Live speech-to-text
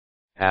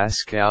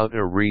Ask out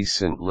a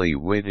recently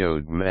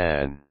widowed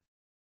man.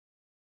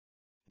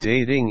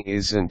 Dating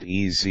isn't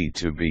easy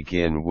to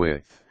begin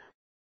with,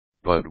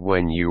 but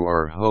when you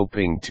are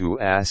hoping to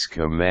ask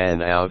a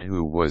man out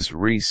who was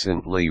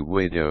recently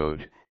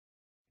widowed,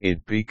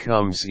 it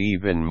becomes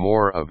even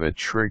more of a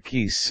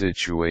tricky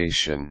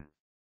situation.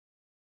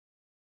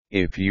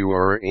 If you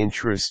are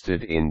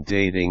interested in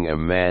dating a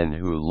man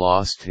who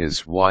lost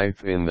his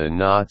wife in the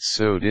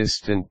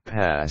not-so-distant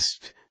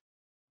past,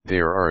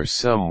 there are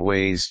some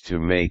ways to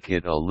make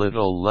it a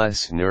little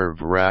less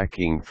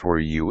nerve-wracking for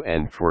you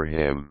and for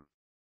him.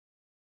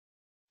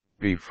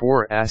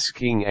 Before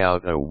asking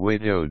out a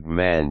widowed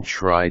man,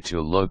 try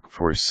to look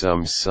for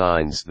some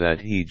signs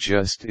that he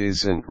just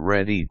isn't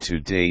ready to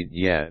date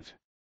yet.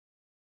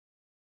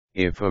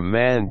 If a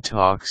man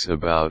talks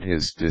about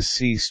his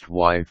deceased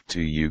wife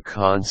to you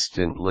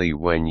constantly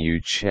when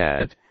you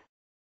chat,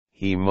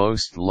 he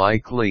most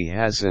likely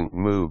hasn't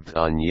moved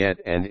on yet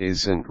and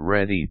isn't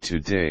ready to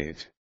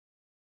date.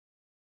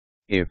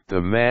 If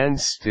the man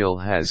still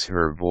has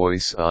her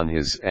voice on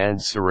his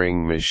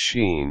answering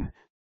machine,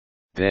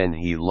 then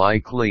he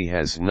likely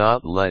has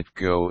not let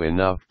go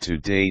enough to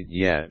date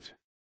yet.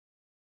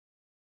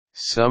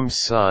 Some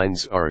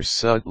signs are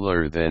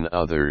subtler than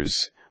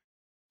others,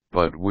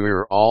 but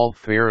we're all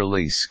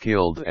fairly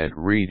skilled at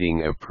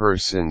reading a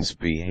person's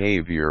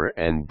behavior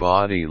and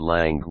body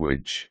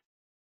language.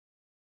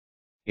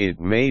 It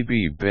may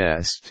be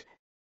best,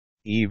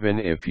 even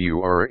if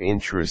you are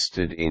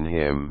interested in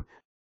him,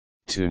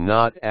 to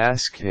not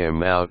ask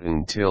him out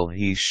until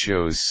he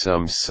shows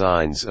some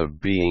signs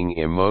of being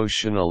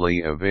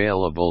emotionally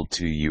available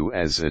to you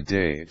as a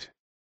date.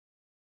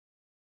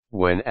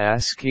 When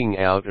asking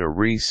out a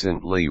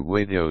recently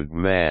widowed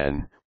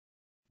man,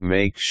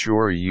 make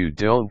sure you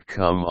don't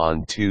come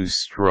on too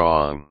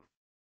strong.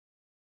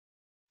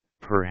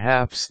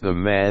 Perhaps the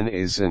man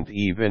isn't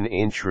even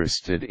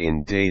interested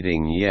in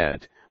dating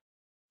yet,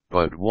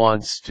 but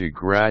wants to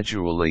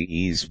gradually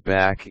ease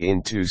back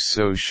into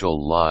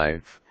social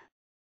life,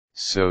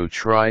 so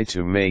try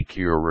to make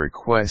your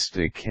request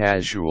a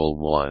casual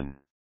one.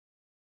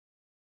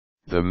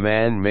 The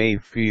man may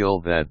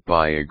feel that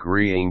by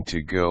agreeing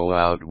to go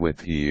out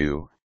with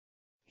you,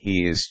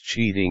 he is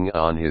cheating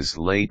on his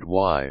late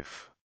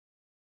wife.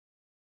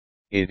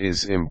 It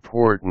is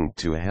important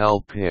to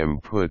help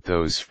him put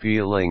those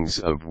feelings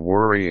of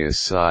worry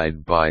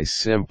aside by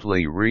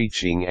simply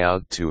reaching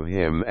out to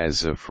him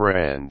as a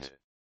friend.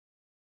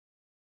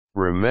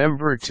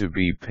 Remember to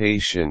be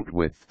patient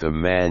with the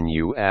man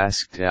you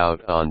asked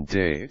out on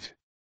date.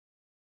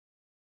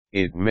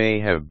 It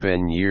may have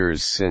been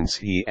years since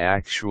he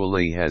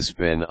actually has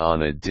been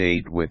on a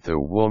date with a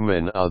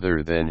woman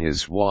other than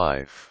his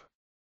wife.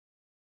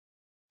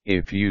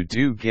 If you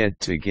do get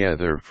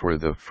together for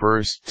the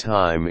first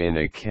time in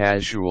a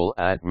casual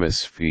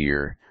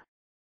atmosphere,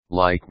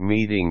 like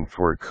meeting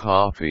for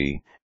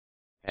coffee,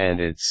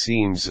 and it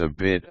seems a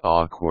bit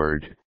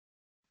awkward,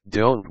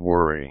 don't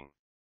worry.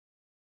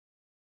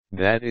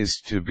 That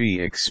is to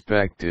be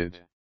expected.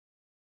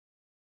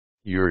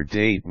 Your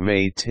date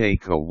may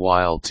take a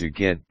while to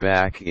get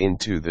back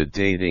into the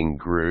dating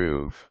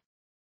groove.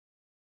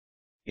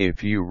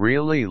 If you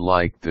really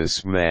like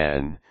this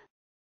man,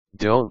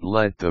 don't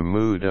let the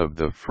mood of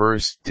the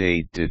first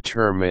date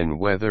determine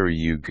whether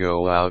you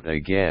go out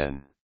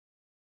again.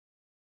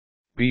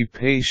 Be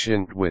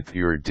patient with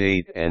your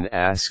date and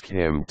ask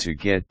him to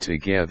get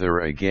together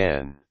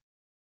again.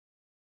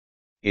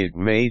 It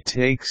may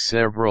take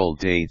several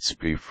dates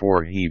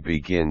before he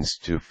begins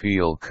to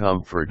feel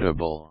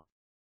comfortable.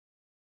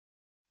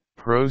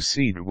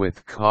 Proceed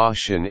with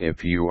caution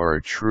if you are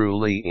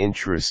truly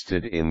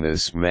interested in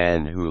this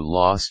man who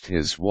lost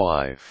his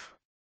wife.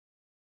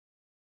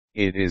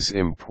 It is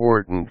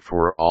important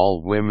for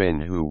all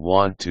women who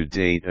want to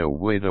date a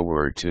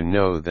widower to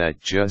know that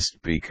just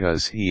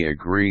because he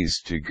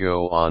agrees to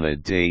go on a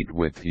date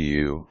with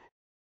you,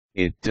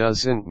 it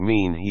doesn't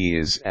mean he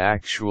is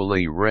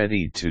actually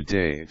ready to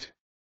date.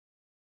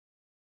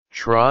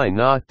 Try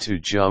not to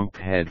jump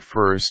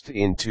headfirst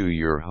into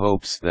your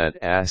hopes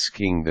that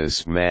asking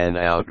this man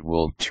out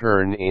will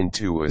turn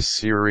into a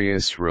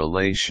serious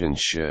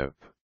relationship.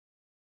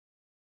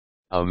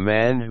 A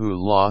man who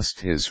lost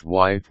his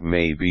wife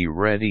may be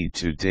ready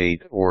to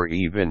date or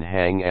even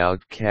hang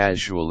out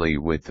casually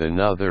with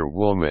another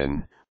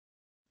woman,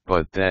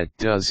 but that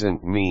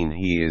doesn't mean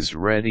he is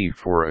ready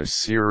for a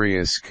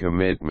serious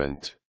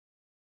commitment.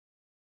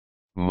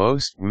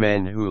 Most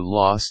men who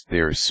lost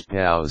their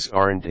spouse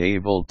aren't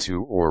able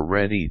to or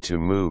ready to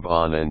move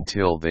on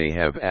until they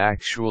have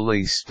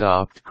actually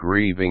stopped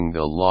grieving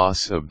the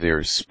loss of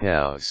their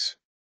spouse.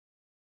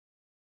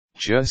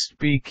 Just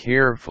be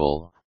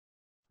careful.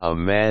 A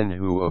man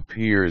who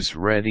appears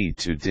ready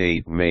to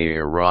date may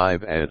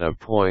arrive at a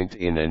point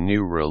in a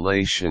new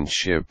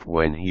relationship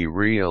when he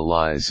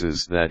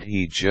realizes that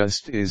he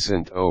just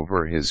isn't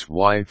over his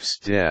wife's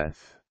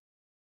death.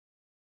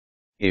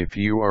 If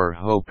you are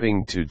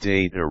hoping to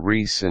date a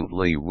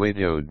recently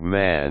widowed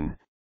man,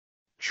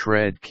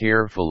 tread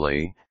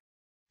carefully.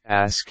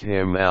 Ask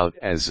him out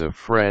as a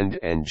friend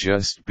and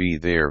just be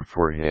there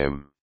for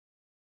him.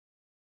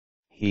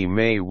 He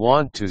may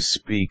want to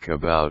speak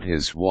about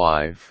his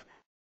wife,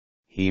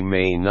 he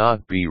may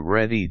not be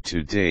ready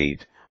to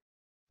date,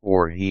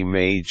 or he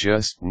may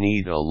just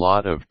need a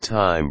lot of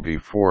time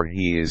before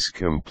he is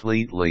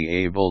completely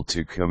able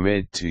to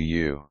commit to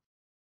you.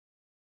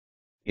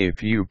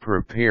 If you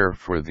prepare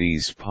for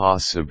these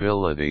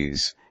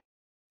possibilities,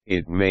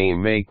 it may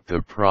make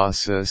the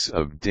process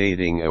of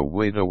dating a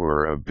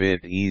widower a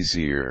bit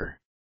easier.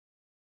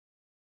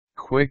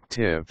 Quick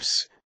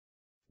tips: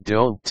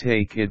 don't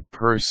take it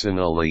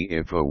personally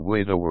if a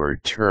widower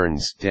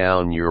turns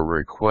down your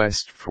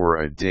request for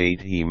a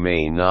date. He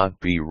may not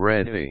be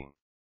ready.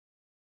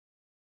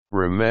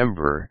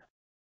 Remember,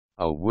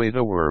 a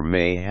widower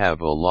may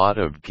have a lot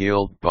of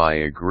guilt by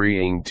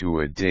agreeing to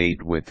a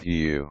date with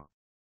you.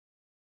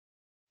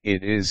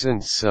 It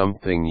isn't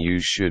something you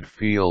should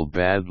feel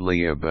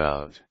badly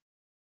about.